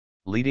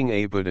Leading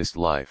a Buddhist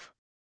life.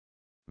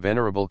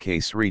 Venerable K.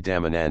 Sri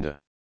Dhammananda.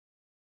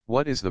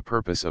 What is the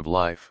purpose of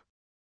life?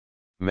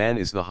 Man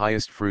is the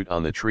highest fruit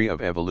on the tree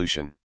of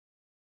evolution.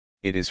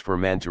 It is for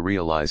man to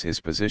realize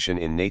his position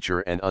in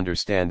nature and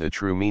understand the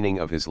true meaning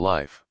of his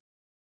life.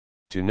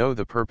 To know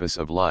the purpose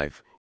of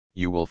life,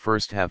 you will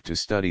first have to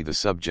study the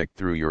subject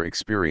through your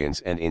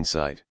experience and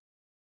insight.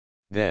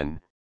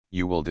 Then,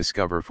 you will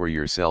discover for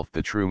yourself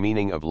the true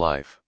meaning of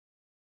life.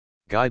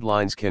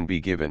 Guidelines can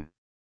be given.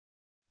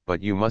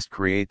 But you must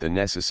create the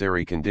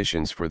necessary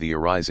conditions for the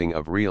arising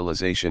of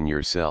realization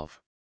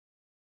yourself.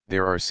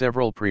 There are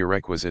several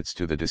prerequisites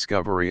to the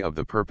discovery of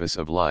the purpose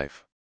of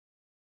life.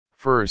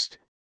 First,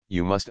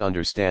 you must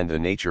understand the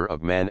nature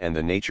of man and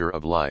the nature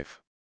of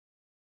life.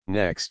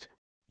 Next,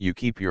 you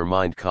keep your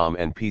mind calm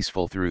and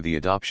peaceful through the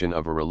adoption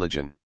of a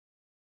religion.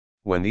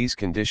 When these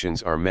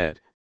conditions are met,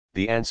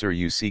 the answer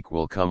you seek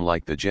will come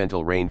like the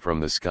gentle rain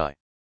from the sky.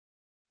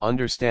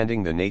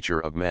 Understanding the nature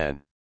of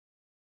man.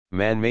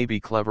 Man may be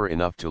clever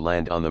enough to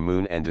land on the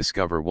moon and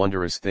discover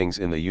wondrous things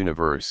in the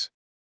universe.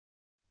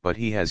 But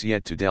he has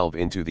yet to delve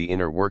into the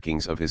inner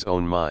workings of his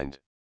own mind.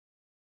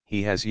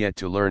 He has yet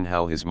to learn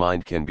how his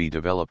mind can be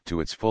developed to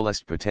its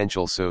fullest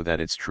potential so that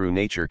its true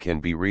nature can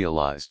be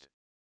realized.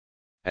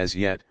 As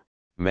yet,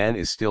 man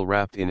is still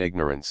wrapped in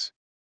ignorance.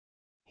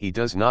 He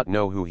does not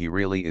know who he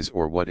really is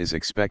or what is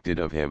expected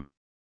of him.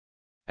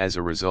 As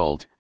a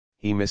result,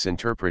 he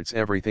misinterprets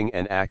everything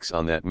and acts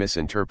on that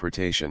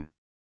misinterpretation.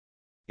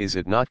 Is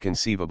it not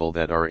conceivable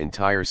that our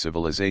entire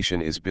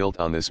civilization is built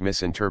on this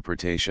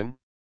misinterpretation?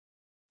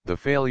 The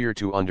failure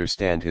to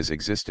understand his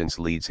existence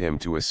leads him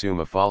to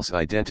assume a false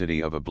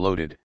identity of a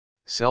bloated,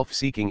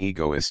 self-seeking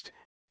egoist,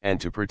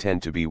 and to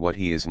pretend to be what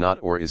he is not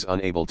or is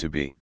unable to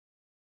be.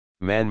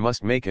 Man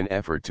must make an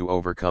effort to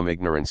overcome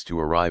ignorance to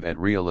arrive at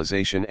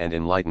realization and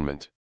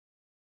enlightenment.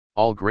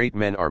 All great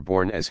men are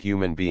born as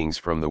human beings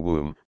from the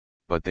womb,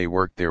 but they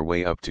work their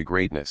way up to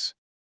greatness.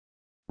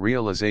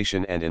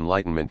 Realization and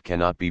enlightenment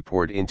cannot be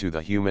poured into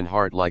the human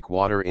heart like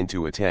water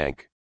into a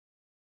tank.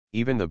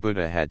 Even the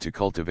Buddha had to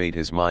cultivate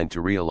his mind to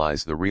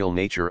realize the real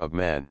nature of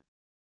man.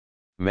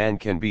 Man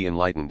can be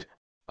enlightened,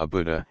 a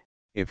Buddha,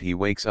 if he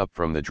wakes up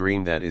from the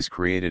dream that is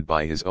created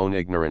by his own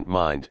ignorant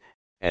mind,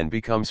 and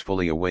becomes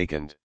fully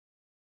awakened.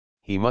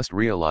 He must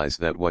realize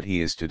that what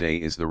he is today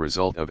is the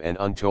result of an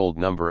untold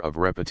number of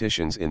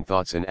repetitions in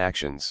thoughts and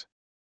actions.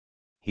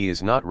 He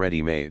is not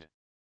ready-made.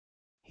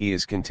 He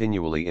is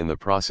continually in the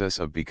process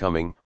of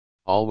becoming,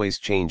 always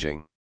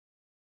changing.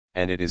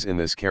 And it is in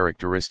this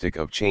characteristic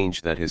of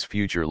change that his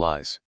future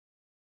lies.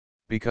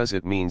 Because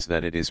it means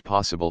that it is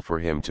possible for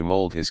him to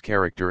mold his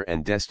character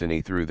and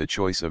destiny through the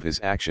choice of his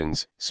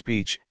actions,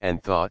 speech,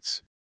 and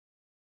thoughts.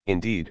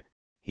 Indeed,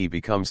 he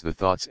becomes the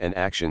thoughts and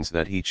actions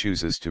that he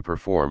chooses to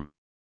perform.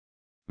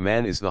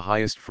 Man is the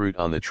highest fruit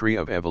on the tree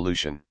of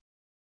evolution.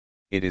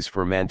 It is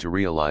for man to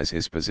realize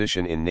his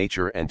position in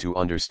nature and to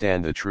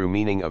understand the true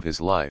meaning of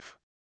his life.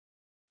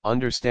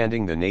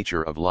 Understanding the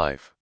nature of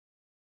life.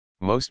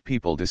 Most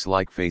people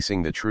dislike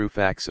facing the true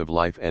facts of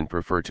life and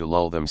prefer to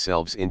lull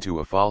themselves into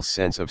a false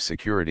sense of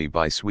security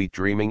by sweet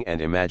dreaming and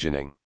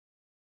imagining.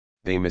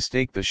 They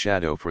mistake the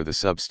shadow for the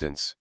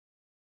substance.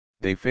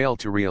 They fail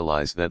to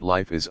realize that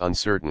life is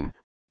uncertain,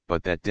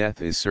 but that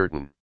death is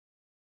certain.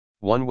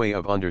 One way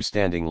of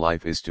understanding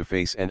life is to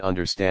face and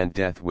understand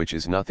death, which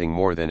is nothing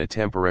more than a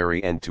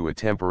temporary end to a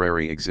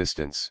temporary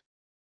existence.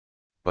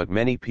 But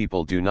many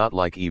people do not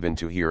like even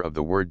to hear of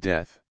the word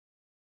death.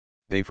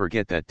 They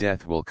forget that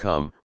death will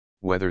come,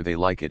 whether they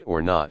like it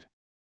or not.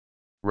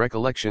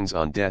 Recollections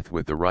on death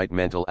with the right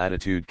mental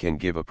attitude can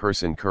give a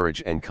person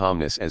courage and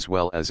calmness as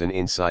well as an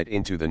insight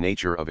into the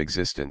nature of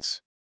existence.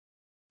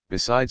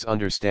 Besides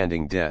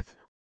understanding death,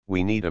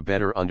 we need a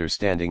better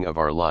understanding of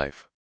our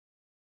life.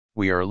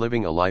 We are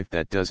living a life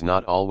that does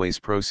not always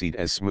proceed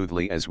as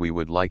smoothly as we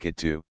would like it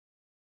to.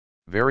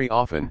 Very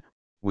often,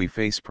 we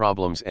face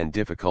problems and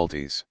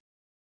difficulties.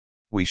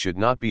 We should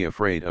not be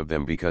afraid of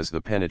them because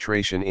the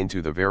penetration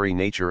into the very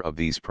nature of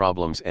these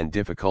problems and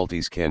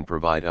difficulties can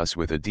provide us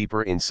with a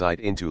deeper insight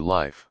into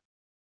life.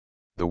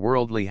 The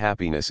worldly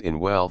happiness in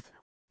wealth,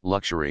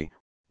 luxury,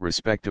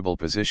 respectable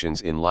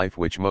positions in life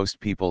which most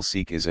people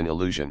seek is an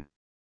illusion.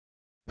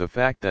 The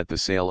fact that the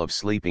sale of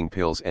sleeping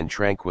pills and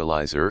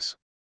tranquilizers,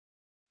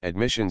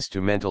 admissions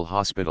to mental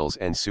hospitals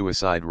and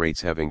suicide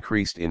rates have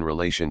increased in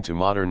relation to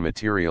modern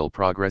material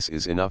progress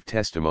is enough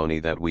testimony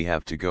that we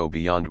have to go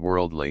beyond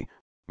worldly,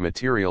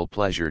 material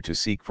pleasure to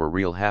seek for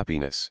real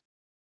happiness.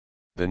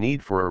 The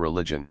need for a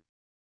religion.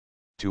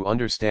 To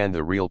understand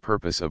the real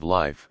purpose of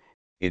life,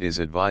 it is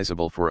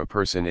advisable for a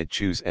person to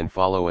choose and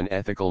follow an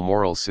ethical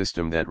moral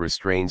system that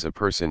restrains a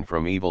person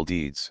from evil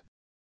deeds,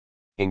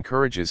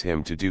 encourages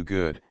him to do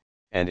good,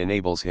 and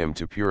enables him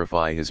to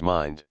purify his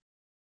mind.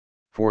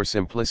 For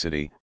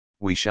simplicity,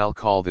 we shall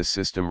call this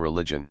system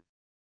religion.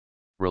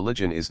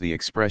 Religion is the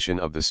expression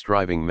of the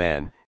striving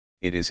man,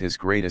 it is his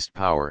greatest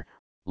power,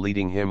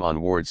 leading him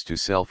onwards to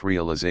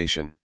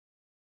self-realization.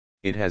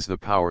 It has the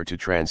power to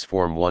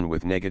transform one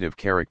with negative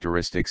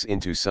characteristics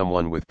into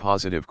someone with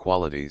positive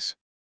qualities.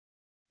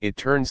 It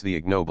turns the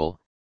ignoble,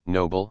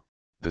 noble,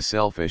 the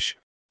selfish,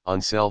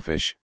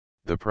 unselfish,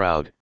 the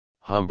proud,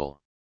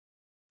 humble,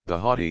 the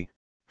haughty,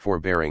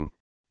 forbearing,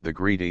 the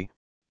greedy,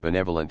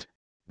 benevolent,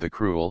 the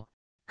cruel,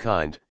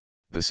 kind,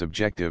 the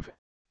subjective,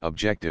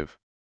 objective.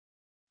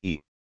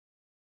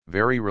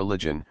 Very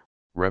religion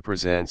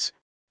represents,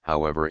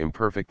 however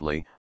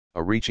imperfectly,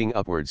 a reaching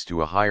upwards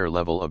to a higher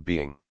level of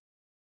being.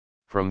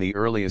 From the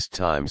earliest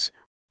times,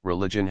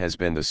 religion has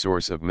been the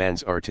source of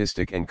man's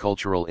artistic and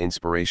cultural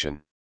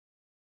inspiration.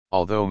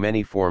 Although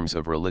many forms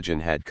of religion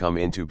had come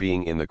into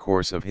being in the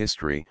course of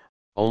history,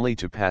 only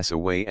to pass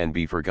away and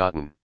be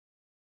forgotten.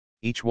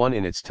 Each one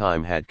in its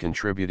time had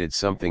contributed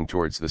something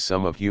towards the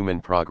sum of human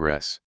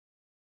progress.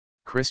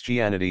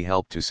 Christianity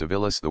helped to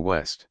civilize the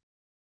West,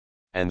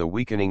 and the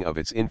weakening of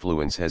its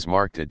influence has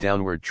marked a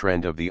downward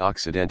trend of the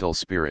Occidental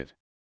spirit.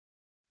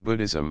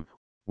 Buddhism,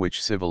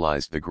 which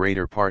civilized the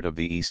greater part of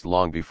the East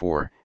long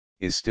before,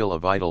 is still a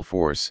vital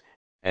force,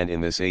 and in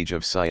this age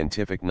of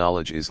scientific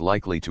knowledge is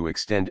likely to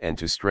extend and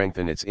to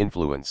strengthen its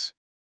influence.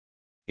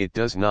 It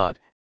does not,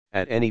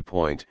 at any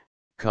point,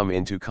 come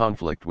into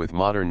conflict with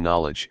modern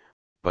knowledge,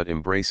 but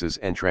embraces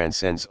and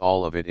transcends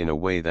all of it in a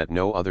way that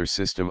no other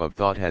system of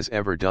thought has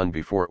ever done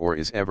before or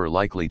is ever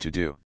likely to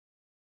do.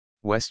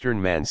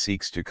 Western man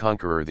seeks to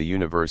conquer the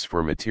universe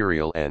for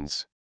material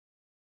ends.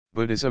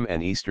 Buddhism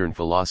and Eastern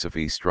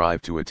philosophy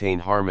strive to attain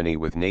harmony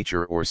with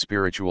nature or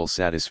spiritual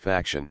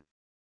satisfaction.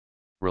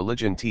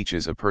 Religion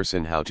teaches a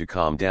person how to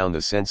calm down the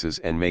senses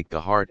and make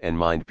the heart and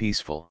mind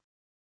peaceful.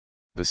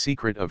 The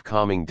secret of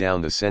calming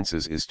down the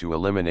senses is to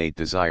eliminate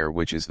desire,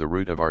 which is the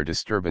root of our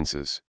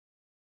disturbances.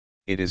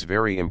 It is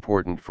very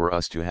important for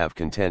us to have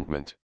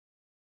contentment.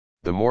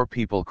 The more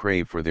people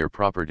crave for their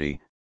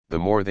property, the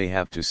more they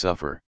have to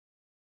suffer.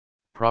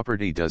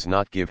 Property does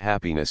not give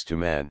happiness to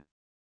man.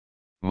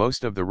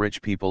 Most of the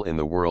rich people in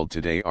the world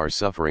today are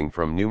suffering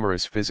from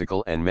numerous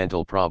physical and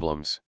mental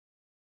problems.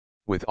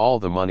 With all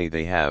the money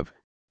they have,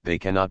 they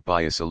cannot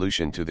buy a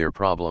solution to their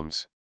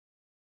problems.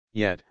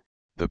 Yet,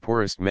 the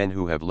poorest men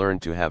who have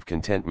learned to have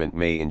contentment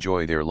may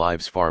enjoy their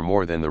lives far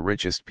more than the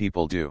richest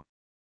people do.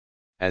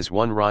 As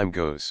one rhyme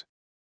goes,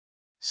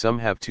 some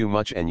have too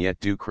much and yet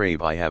do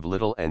crave. I have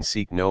little and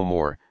seek no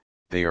more,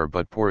 they are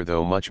but poor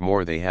though much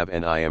more they have,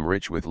 and I am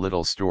rich with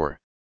little store.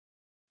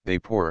 They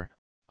poor,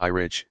 I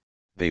rich,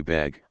 they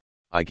beg,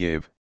 I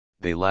give,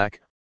 they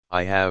lack,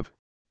 I have,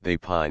 they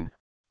pine,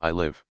 I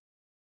live.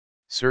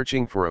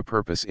 Searching for a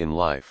purpose in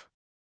life.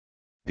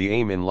 The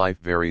aim in life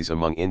varies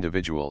among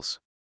individuals.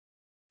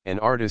 An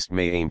artist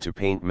may aim to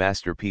paint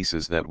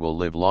masterpieces that will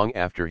live long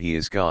after he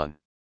is gone.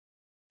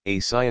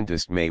 A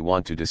scientist may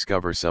want to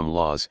discover some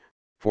laws,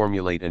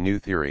 formulate a new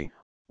theory,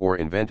 or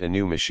invent a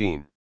new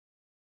machine.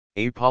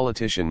 A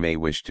politician may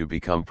wish to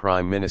become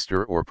prime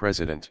minister or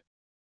president.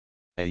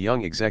 A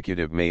young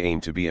executive may aim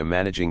to be a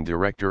managing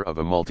director of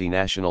a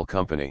multinational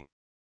company.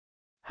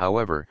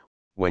 However,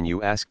 when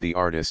you ask the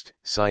artist,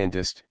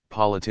 scientist,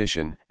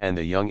 politician, and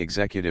the young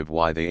executive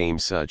why they aim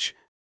such,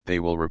 they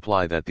will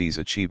reply that these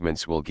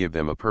achievements will give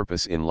them a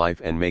purpose in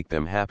life and make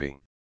them happy.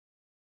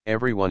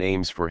 Everyone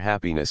aims for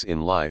happiness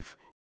in life,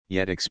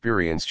 yet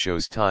experience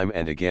shows time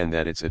and again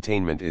that its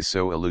attainment is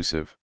so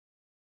elusive.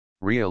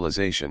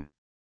 Realization.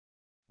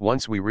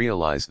 Once we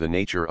realize the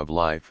nature of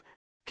life,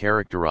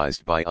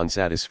 characterized by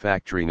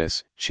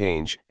unsatisfactoriness,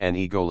 change, and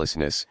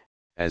egolessness,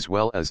 as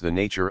well as the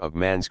nature of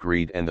man's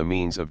greed and the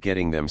means of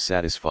getting them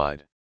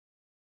satisfied,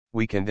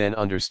 we can then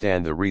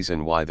understand the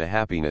reason why the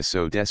happiness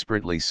so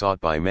desperately sought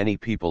by many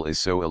people is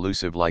so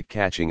elusive, like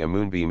catching a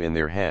moonbeam in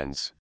their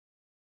hands.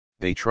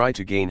 They try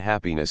to gain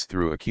happiness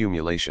through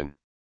accumulation.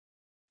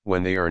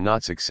 When they are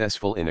not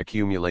successful in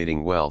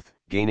accumulating wealth,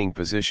 gaining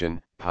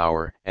position,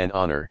 power, and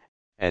honor,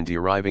 and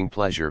deriving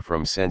pleasure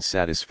from sense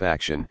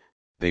satisfaction,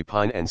 they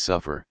pine and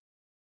suffer,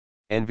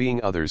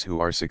 envying others who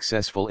are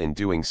successful in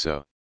doing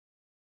so.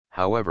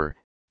 However,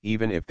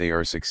 even if they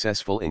are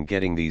successful in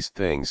getting these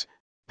things,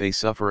 they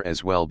suffer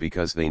as well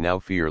because they now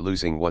fear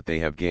losing what they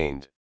have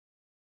gained.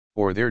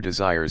 Or their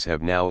desires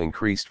have now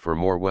increased for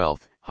more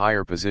wealth,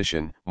 higher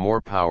position,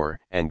 more power,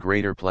 and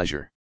greater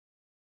pleasure.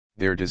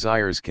 Their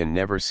desires can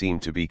never seem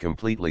to be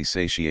completely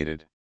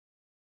satiated.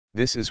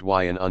 This is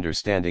why an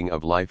understanding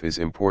of life is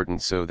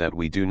important, so that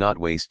we do not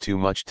waste too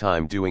much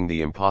time doing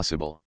the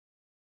impossible.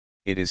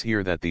 It is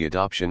here that the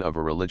adoption of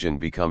a religion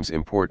becomes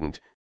important,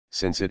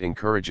 since it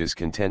encourages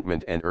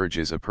contentment and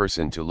urges a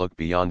person to look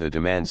beyond the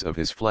demands of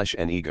his flesh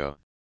and ego.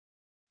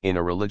 In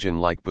a religion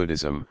like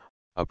Buddhism,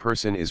 a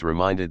person is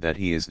reminded that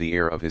he is the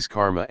heir of his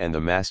karma and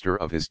the master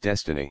of his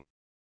destiny.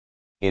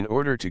 In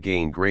order to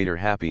gain greater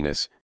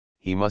happiness,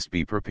 he must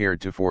be prepared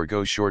to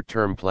forego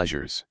short-term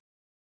pleasures.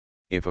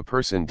 If a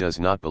person does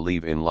not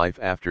believe in life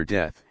after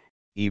death,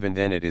 even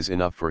then it is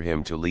enough for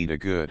him to lead a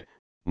good,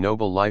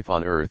 noble life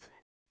on earth,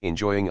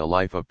 enjoying a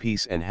life of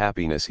peace and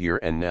happiness here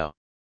and now,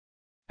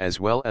 as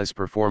well as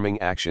performing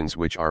actions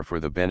which are for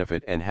the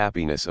benefit and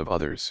happiness of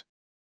others.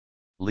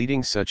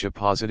 Leading such a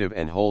positive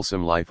and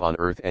wholesome life on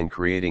earth and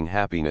creating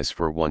happiness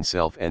for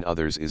oneself and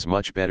others is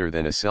much better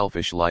than a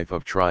selfish life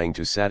of trying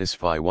to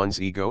satisfy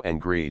one's ego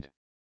and greed.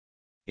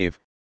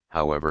 If,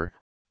 however,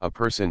 a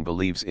person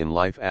believes in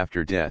life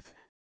after death,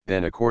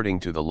 then according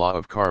to the law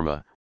of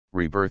karma,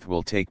 rebirth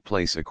will take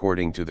place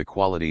according to the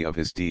quality of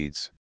his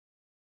deeds.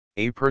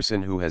 A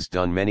person who has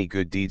done many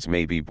good deeds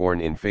may be born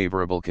in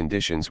favorable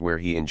conditions where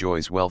he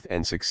enjoys wealth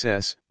and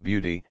success,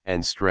 beauty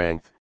and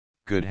strength,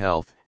 good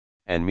health,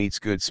 and meets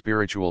good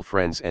spiritual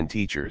friends and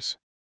teachers.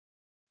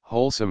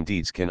 Wholesome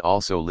deeds can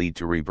also lead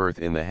to rebirth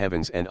in the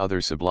heavens and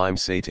other sublime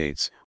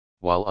states,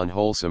 while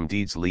unwholesome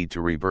deeds lead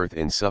to rebirth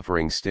in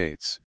suffering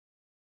states.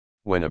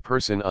 When a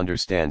person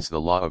understands the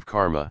law of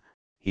karma,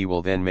 he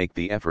will then make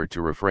the effort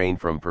to refrain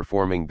from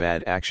performing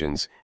bad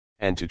actions,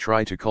 and to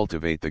try to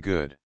cultivate the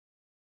good.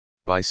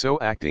 By so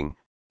acting,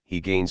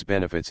 he gains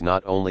benefits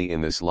not only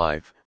in this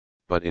life,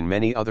 but in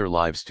many other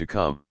lives to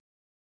come.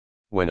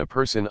 When a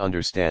person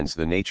understands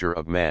the nature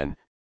of man,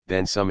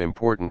 then some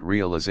important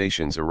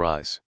realizations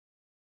arise.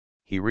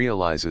 He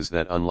realizes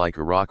that unlike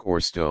a rock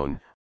or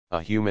stone,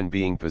 a human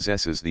being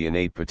possesses the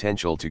innate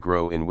potential to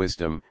grow in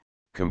wisdom,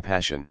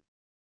 compassion,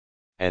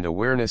 and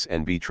awareness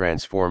and be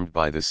transformed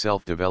by the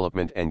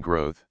self-development and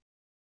growth.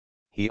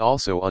 He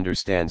also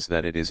understands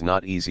that it is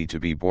not easy to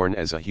be born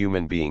as a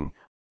human being,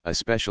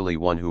 especially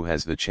one who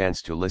has the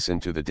chance to listen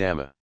to the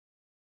Dhamma.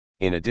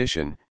 In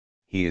addition,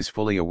 he is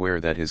fully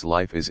aware that his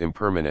life is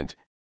impermanent,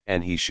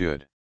 and he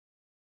should,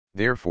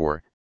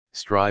 therefore,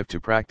 strive to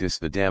practice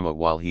the Dhamma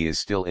while he is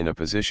still in a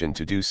position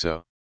to do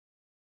so.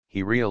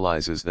 He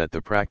realizes that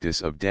the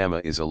practice of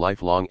Dhamma is a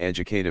lifelong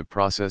educative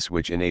process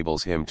which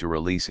enables him to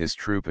release his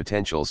true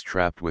potentials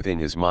trapped within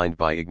his mind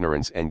by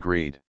ignorance and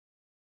greed.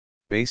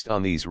 Based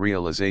on these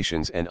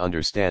realizations and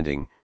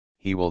understanding,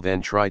 he will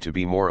then try to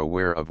be more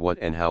aware of what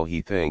and how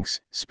he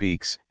thinks,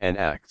 speaks, and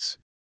acts.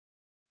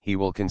 He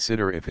will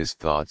consider if his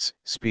thoughts,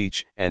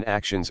 speech, and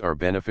actions are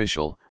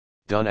beneficial,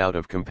 done out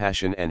of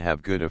compassion and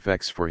have good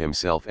effects for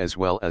himself as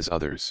well as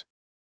others.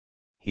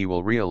 He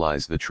will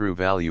realize the true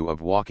value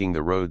of walking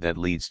the road that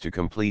leads to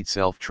complete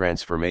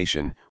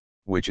self-transformation,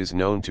 which is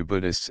known to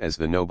Buddhists as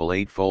the Noble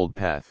Eightfold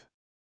Path.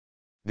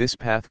 This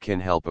path can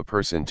help a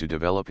person to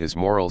develop his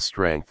moral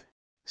strength,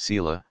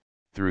 sila,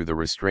 through the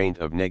restraint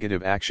of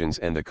negative actions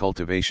and the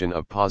cultivation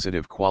of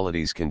positive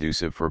qualities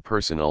conducive for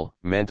personal,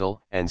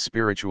 mental, and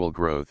spiritual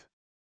growth.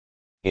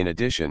 In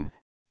addition,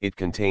 it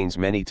contains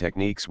many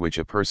techniques which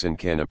a person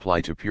can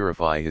apply to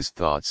purify his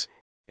thoughts,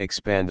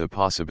 expand the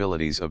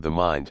possibilities of the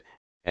mind,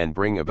 and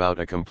bring about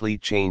a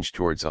complete change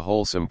towards a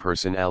wholesome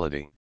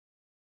personality.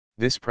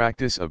 This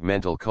practice of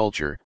mental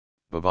culture,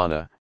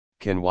 bhavana,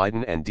 can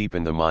widen and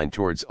deepen the mind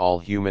towards all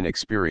human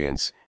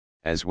experience,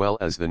 as well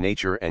as the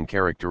nature and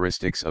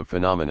characteristics of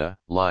phenomena,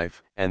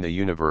 life, and the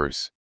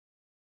universe.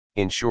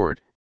 In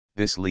short,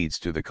 this leads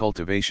to the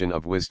cultivation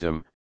of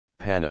wisdom,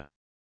 panna.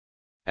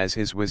 As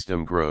his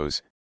wisdom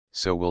grows,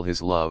 so will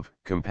his love,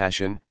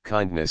 compassion,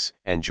 kindness,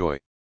 and joy.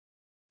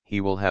 He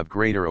will have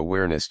greater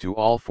awareness to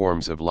all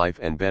forms of life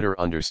and better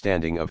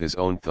understanding of his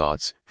own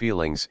thoughts,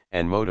 feelings,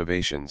 and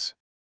motivations.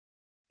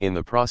 In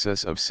the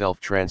process of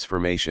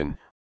self-transformation,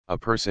 a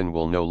person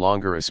will no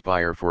longer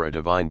aspire for a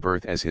divine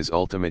birth as his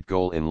ultimate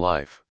goal in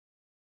life.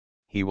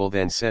 He will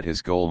then set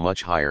his goal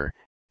much higher,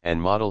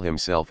 and model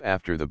himself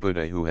after the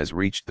Buddha who has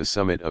reached the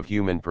summit of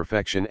human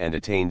perfection and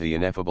attained the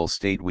ineffable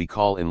state we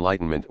call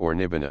enlightenment or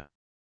nibbana.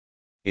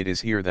 It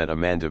is here that a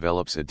man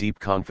develops a deep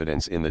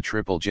confidence in the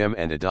Triple Gem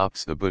and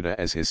adopts the Buddha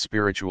as his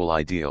spiritual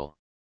ideal.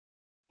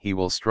 He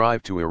will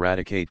strive to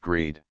eradicate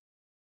greed,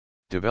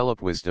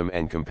 develop wisdom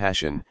and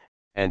compassion,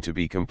 and to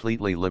be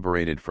completely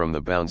liberated from the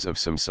bounds of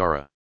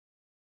samsara.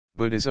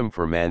 Buddhism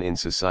for man in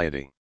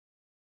society.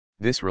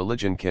 This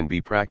religion can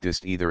be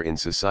practiced either in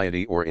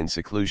society or in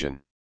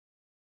seclusion.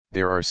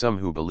 There are some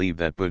who believe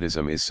that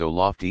Buddhism is so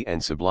lofty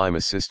and sublime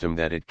a system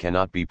that it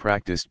cannot be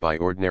practiced by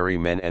ordinary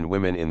men and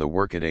women in the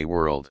workaday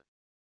world.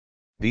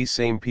 These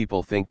same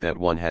people think that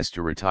one has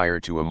to retire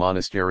to a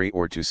monastery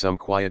or to some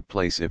quiet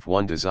place if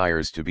one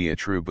desires to be a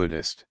true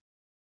Buddhist.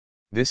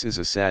 This is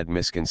a sad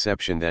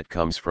misconception that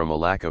comes from a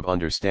lack of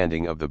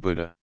understanding of the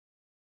Buddha.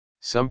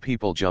 Some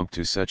people jump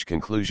to such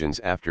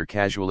conclusions after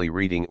casually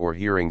reading or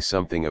hearing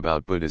something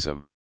about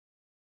Buddhism.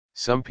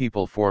 Some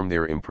people form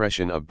their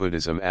impression of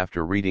Buddhism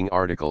after reading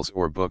articles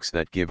or books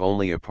that give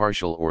only a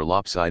partial or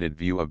lopsided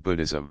view of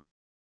Buddhism.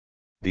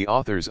 The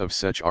authors of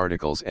such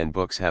articles and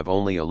books have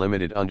only a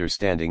limited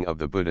understanding of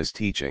the Buddha's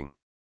teaching.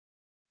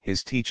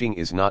 His teaching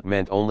is not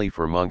meant only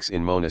for monks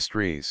in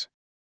monasteries.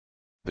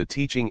 The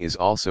teaching is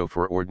also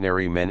for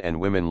ordinary men and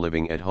women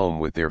living at home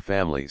with their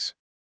families.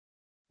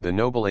 The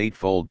Noble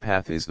Eightfold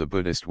Path is the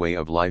Buddhist way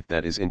of life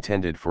that is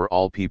intended for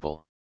all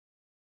people.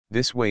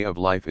 This way of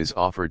life is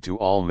offered to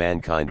all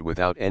mankind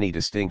without any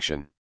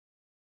distinction.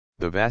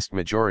 The vast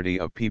majority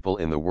of people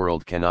in the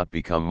world cannot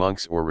become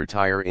monks or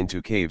retire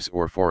into caves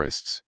or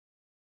forests.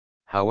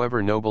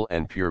 However noble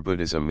and pure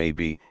Buddhism may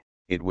be,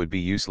 it would be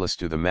useless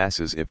to the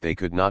masses if they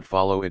could not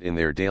follow it in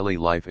their daily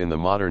life in the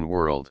modern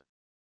world.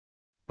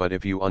 But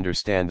if you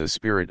understand the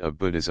spirit of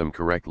Buddhism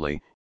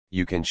correctly,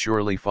 you can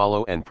surely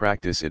follow and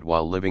practice it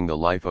while living the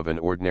life of an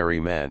ordinary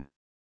man.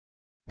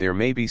 There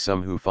may be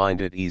some who find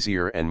it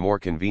easier and more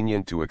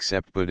convenient to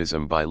accept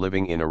Buddhism by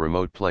living in a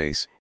remote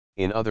place,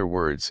 in other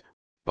words,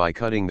 by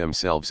cutting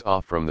themselves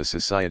off from the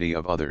society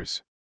of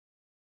others.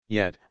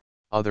 Yet,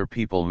 other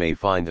people may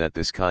find that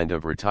this kind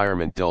of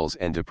retirement dulls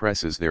and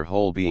depresses their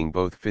whole being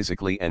both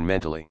physically and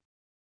mentally,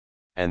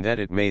 and that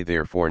it may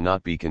therefore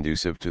not be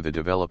conducive to the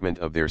development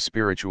of their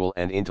spiritual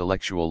and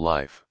intellectual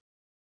life.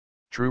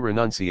 True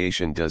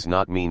renunciation does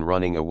not mean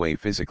running away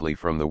physically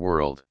from the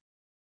world.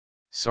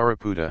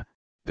 Sariputta,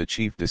 the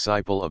chief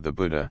disciple of the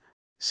Buddha,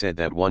 said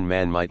that one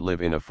man might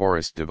live in a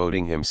forest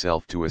devoting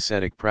himself to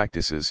ascetic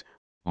practices,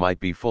 might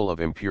be full of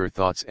impure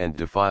thoughts and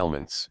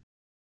defilements.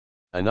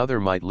 Another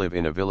might live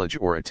in a village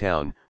or a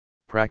town,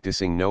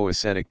 practicing no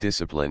ascetic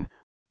discipline,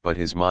 but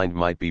his mind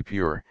might be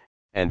pure,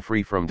 and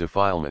free from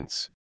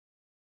defilements.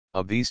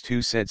 Of these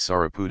two, said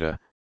Sariputta,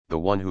 the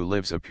one who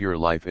lives a pure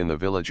life in the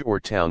village or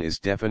town is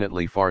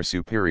definitely far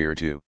superior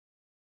to,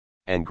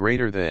 and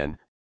greater than,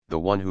 the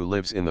one who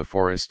lives in the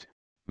forest.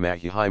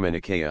 Majjhima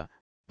Nikaya,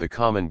 the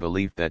common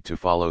belief that to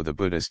follow the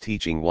Buddha's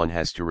teaching one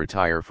has to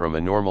retire from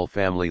a normal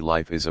family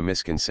life is a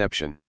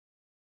misconception.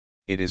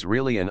 It is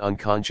really an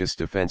unconscious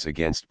defense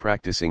against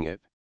practicing it.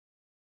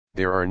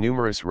 There are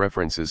numerous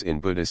references in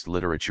Buddhist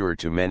literature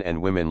to men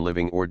and women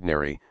living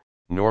ordinary,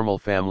 normal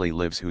family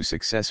lives who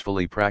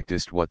successfully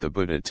practiced what the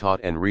Buddha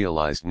taught and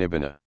realized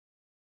nibbana.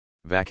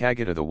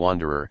 Vakagata the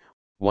Wanderer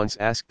once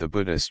asked the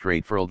Buddha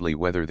straightforwardly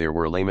whether there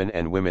were laymen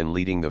and women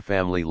leading the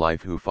family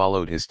life who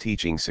followed his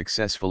teaching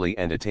successfully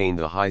and attained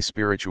the high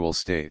spiritual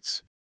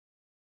states.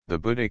 The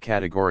Buddha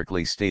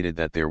categorically stated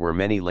that there were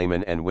many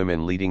laymen and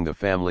women leading the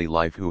family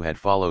life who had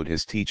followed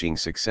his teaching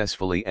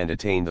successfully and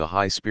attained the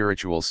high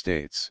spiritual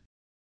states.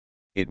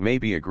 It may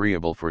be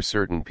agreeable for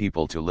certain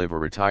people to live a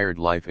retired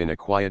life in a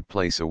quiet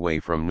place away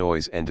from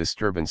noise and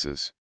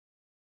disturbances.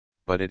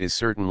 But it is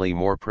certainly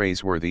more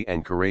praiseworthy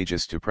and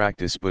courageous to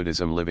practice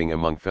Buddhism living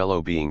among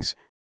fellow beings,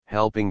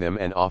 helping them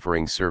and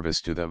offering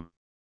service to them.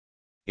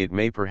 It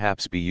may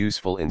perhaps be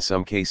useful in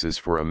some cases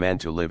for a man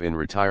to live in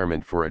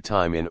retirement for a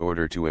time in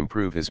order to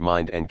improve his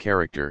mind and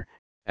character,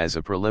 as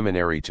a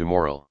preliminary to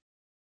moral,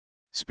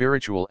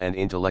 spiritual and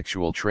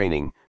intellectual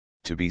training,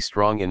 to be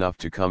strong enough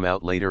to come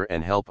out later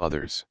and help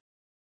others.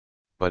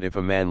 But if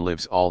a man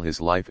lives all his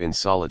life in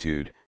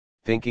solitude,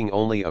 thinking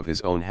only of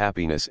his own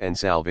happiness and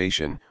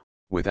salvation,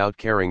 without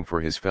caring for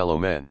his fellow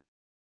men,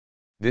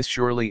 this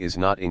surely is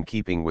not in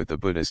keeping with the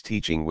Buddha's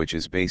teaching, which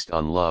is based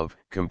on love,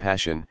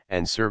 compassion,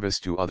 and service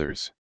to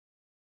others.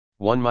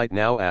 One might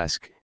now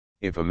ask,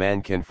 if a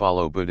man can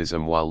follow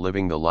Buddhism while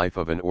living the life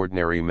of an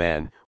ordinary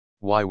man,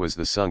 why was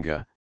the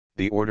Sangha,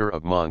 the order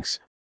of monks,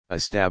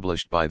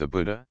 established by the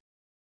Buddha?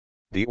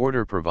 The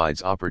order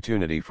provides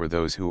opportunity for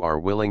those who are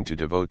willing to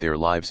devote their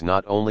lives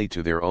not only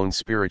to their own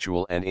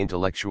spiritual and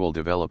intellectual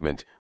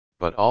development,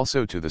 but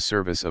also to the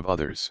service of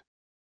others.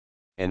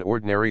 An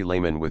ordinary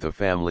layman with a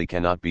family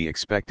cannot be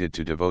expected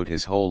to devote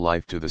his whole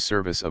life to the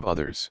service of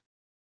others.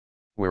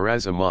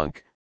 Whereas a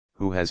monk,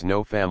 who has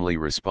no family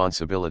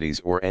responsibilities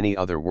or any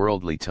other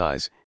worldly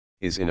ties,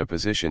 is in a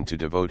position to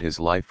devote his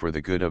life for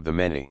the good of the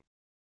many.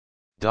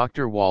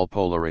 Dr.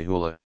 Walpola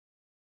Rahula.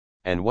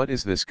 And what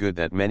is this good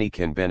that many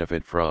can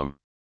benefit from?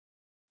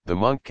 The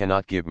monk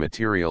cannot give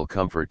material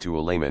comfort to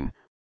a layman,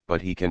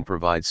 but he can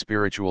provide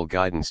spiritual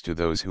guidance to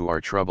those who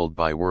are troubled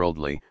by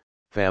worldly,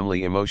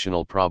 family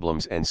emotional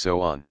problems and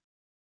so on.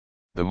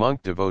 The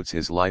monk devotes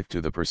his life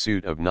to the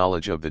pursuit of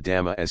knowledge of the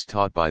Dhamma as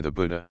taught by the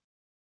Buddha.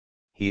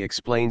 He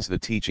explains the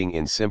teaching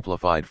in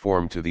simplified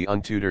form to the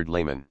untutored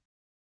layman.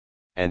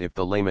 And if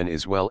the layman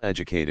is well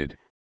educated,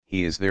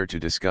 he is there to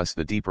discuss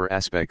the deeper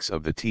aspects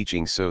of the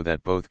teaching so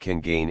that both can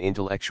gain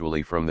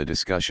intellectually from the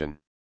discussion.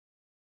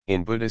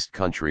 In Buddhist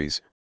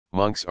countries,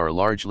 monks are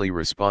largely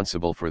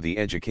responsible for the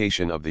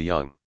education of the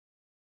young.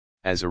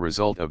 As a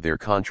result of their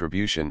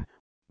contribution,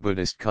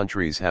 Buddhist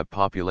countries have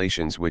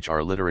populations which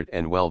are literate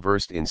and well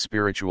versed in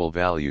spiritual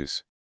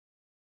values.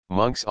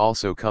 Monks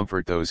also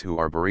comfort those who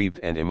are bereaved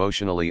and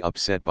emotionally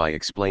upset by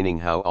explaining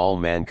how all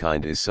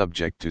mankind is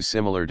subject to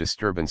similar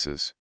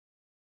disturbances.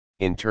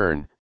 In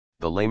turn,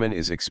 the layman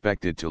is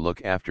expected to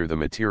look after the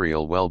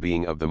material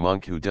well-being of the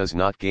monk who does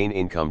not gain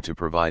income to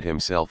provide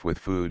himself with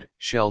food,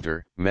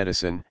 shelter,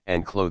 medicine,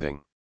 and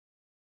clothing.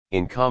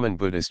 In common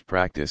Buddhist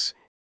practice,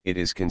 it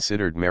is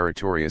considered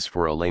meritorious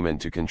for a layman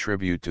to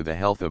contribute to the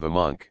health of a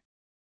monk,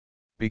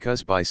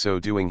 because by so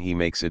doing he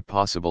makes it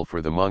possible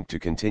for the monk to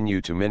continue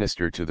to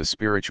minister to the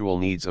spiritual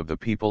needs of the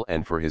people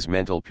and for his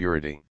mental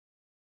purity.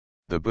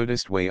 The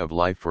Buddhist way of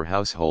life for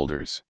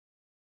householders.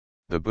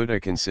 The Buddha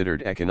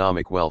considered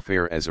economic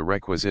welfare as a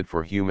requisite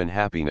for human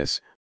happiness,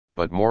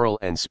 but moral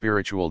and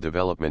spiritual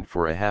development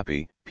for a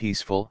happy,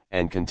 peaceful,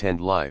 and content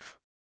life.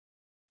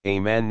 A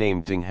man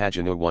named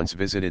Dinghajanu once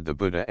visited the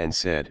Buddha and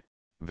said,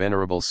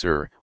 "Venerable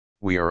Sir,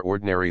 we are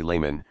ordinary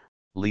laymen,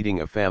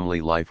 leading a family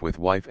life with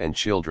wife and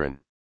children.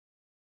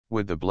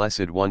 Would the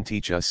Blessed One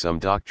teach us some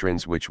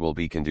doctrines which will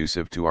be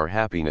conducive to our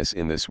happiness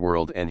in this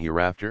world and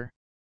hereafter?"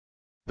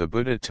 The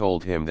Buddha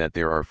told him that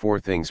there are 4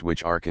 things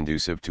which are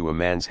conducive to a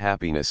man's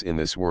happiness in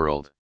this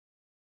world.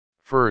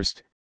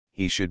 First,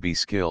 he should be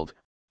skilled,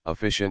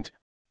 efficient,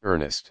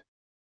 earnest,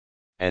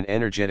 and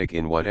energetic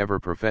in whatever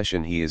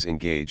profession he is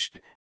engaged,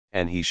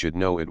 and he should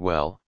know it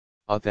well,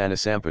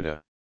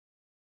 Uthanasampada.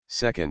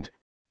 Second,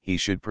 he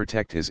should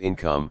protect his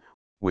income,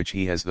 which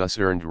he has thus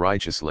earned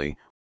righteously,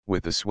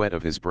 with the sweat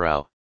of his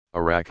brow,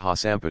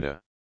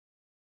 Arakhasampada.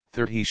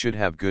 Third, he should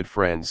have good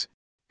friends,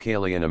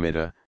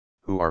 Kalyanamitta,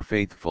 who are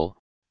faithful,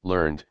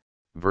 learned,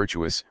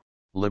 virtuous,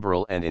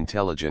 liberal and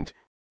intelligent,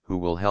 who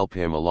will help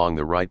him along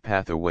the right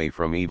path away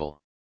from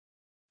evil.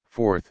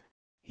 Fourth,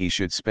 he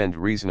should spend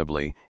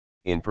reasonably,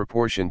 in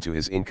proportion to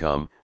his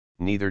income,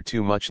 neither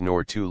too much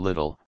nor too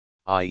little,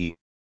 i.e.,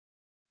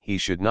 he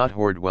should not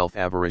hoard wealth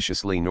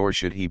avariciously nor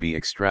should he be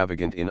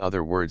extravagant. In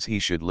other words, he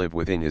should live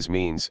within his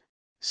means,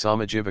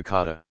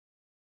 samajivakata.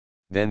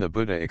 Then the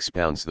Buddha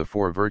expounds the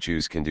four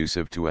virtues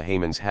conducive to a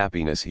Haman's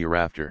happiness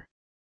hereafter.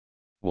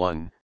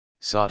 1.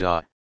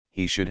 Saddha,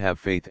 he should have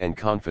faith and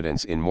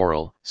confidence in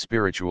moral,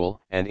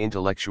 spiritual, and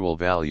intellectual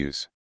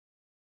values.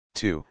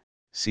 2.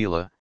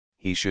 Sila,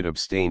 he should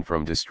abstain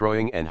from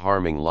destroying and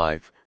harming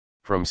life,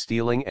 from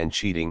stealing and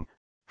cheating,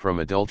 from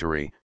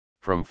adultery,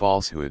 from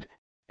falsehood,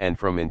 and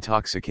from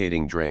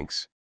intoxicating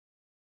drinks.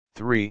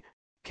 3.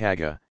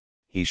 Kagga,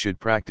 he should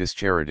practice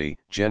charity,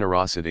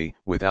 generosity,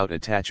 without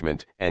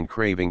attachment and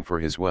craving for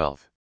his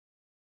wealth.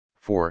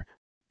 4.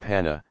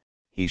 Panna,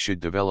 he should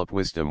develop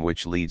wisdom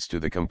which leads to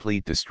the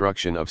complete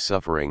destruction of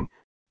suffering,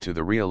 to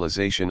the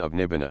realization of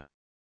nibbana.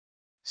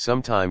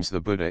 Sometimes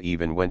the Buddha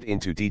even went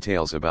into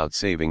details about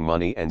saving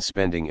money and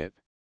spending it.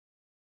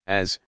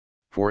 As,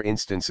 for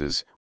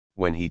instances,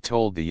 when he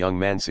told the young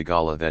man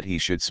Sagala that he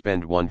should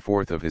spend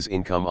 1/4 of his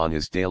income on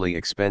his daily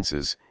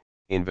expenses,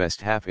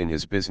 invest half in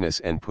his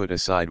business and put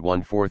aside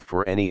 1/4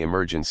 for any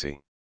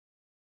emergency.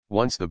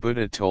 Once the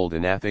Buddha told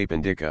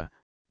Anathapindika,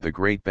 the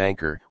great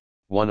banker,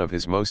 one of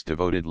his most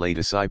devoted lay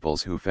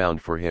disciples who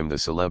found for him the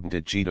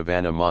celebrated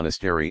Jetavana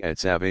monastery at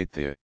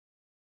Savatthi,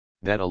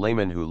 that a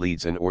layman who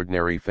leads an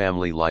ordinary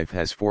family life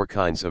has 4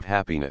 kinds of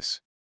happiness.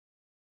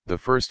 The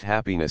first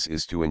happiness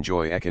is to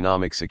enjoy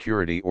economic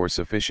security or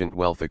sufficient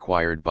wealth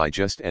acquired by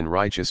just and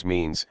righteous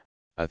means,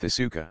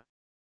 athasukha.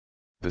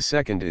 The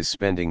second is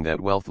spending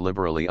that wealth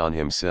liberally on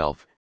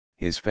himself,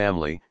 his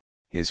family,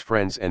 his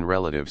friends and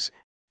relatives,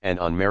 and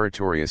on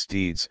meritorious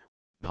deeds,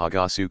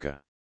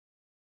 bhagasukha.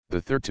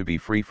 The third to be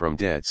free from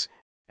debts,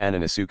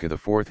 ananasukha. The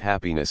fourth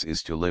happiness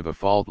is to live a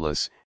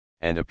faultless,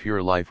 and a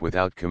pure life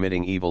without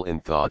committing evil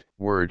in thought,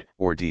 word,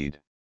 or deed.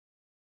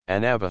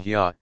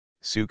 Anavahya,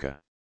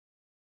 sukha.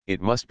 It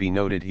must be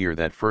noted here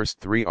that first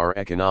 3 are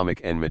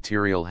economic and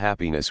material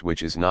happiness,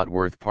 which is not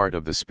worth part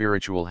of the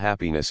spiritual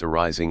happiness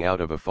arising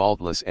out of a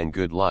faultless and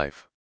good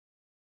life.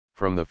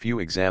 From the few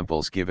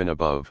examples given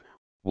above,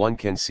 one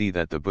can see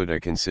that the Buddha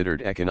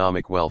considered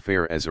economic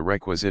welfare as a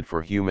requisite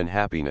for human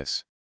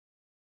happiness.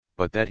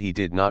 But that he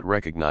did not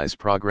recognize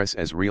progress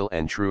as real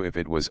and true if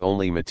it was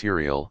only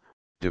material,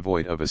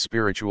 devoid of a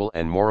spiritual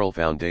and moral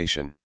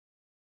foundation.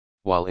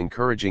 While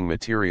encouraging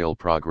material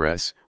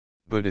progress,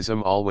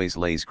 Buddhism always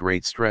lays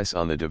great stress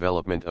on the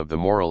development of the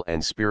moral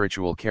and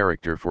spiritual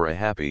character for a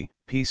happy,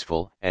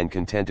 peaceful, and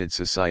contented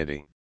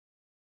society.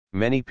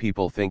 Many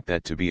people think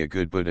that to be a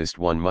good Buddhist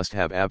one must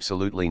have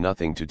absolutely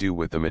nothing to do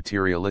with the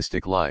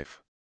materialistic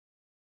life.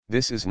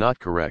 This is not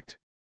correct.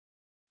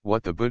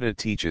 What the Buddha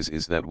teaches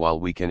is that while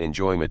we can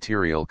enjoy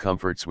material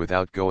comforts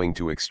without going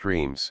to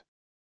extremes,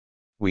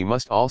 we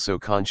must also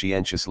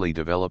conscientiously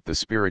develop the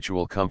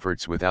spiritual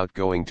comforts without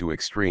going to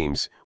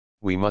extremes.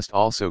 We must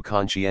also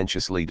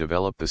conscientiously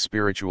develop the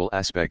spiritual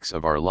aspects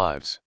of our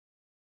lives.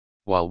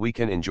 While we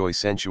can enjoy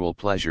sensual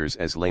pleasures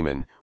as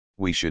laymen,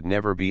 we should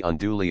never be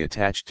unduly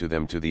attached to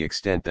them to the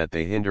extent that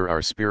they hinder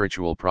our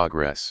spiritual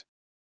progress.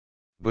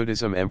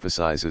 Buddhism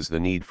emphasizes the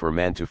need for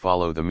man to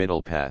follow the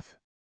middle path.